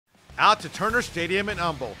out to Turner Stadium in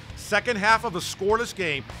Humble. Second half of the scoreless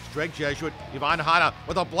game. Strake Jesuit, Ivan Hanna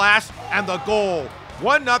with a blast and the goal.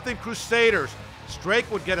 1-0 Crusaders.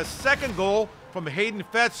 Strake would get a second goal from Hayden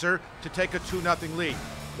Fetzer to take a 2-0 lead.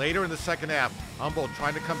 Later in the second half, Humble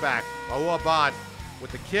trying to come back. Raul Abad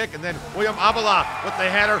with the kick, and then William Avila with the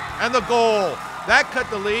header and the goal. That cut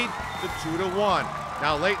the lead to 2-1.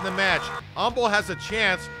 Now late in the match, Humble has a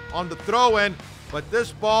chance on the throw-in, but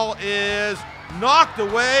this ball is knocked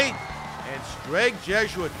away, and Strake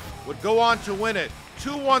Jesuit would go on to win it.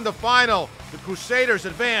 2-1 the final. The Crusaders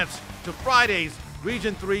advance to Friday's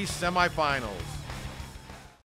Region 3 semifinals.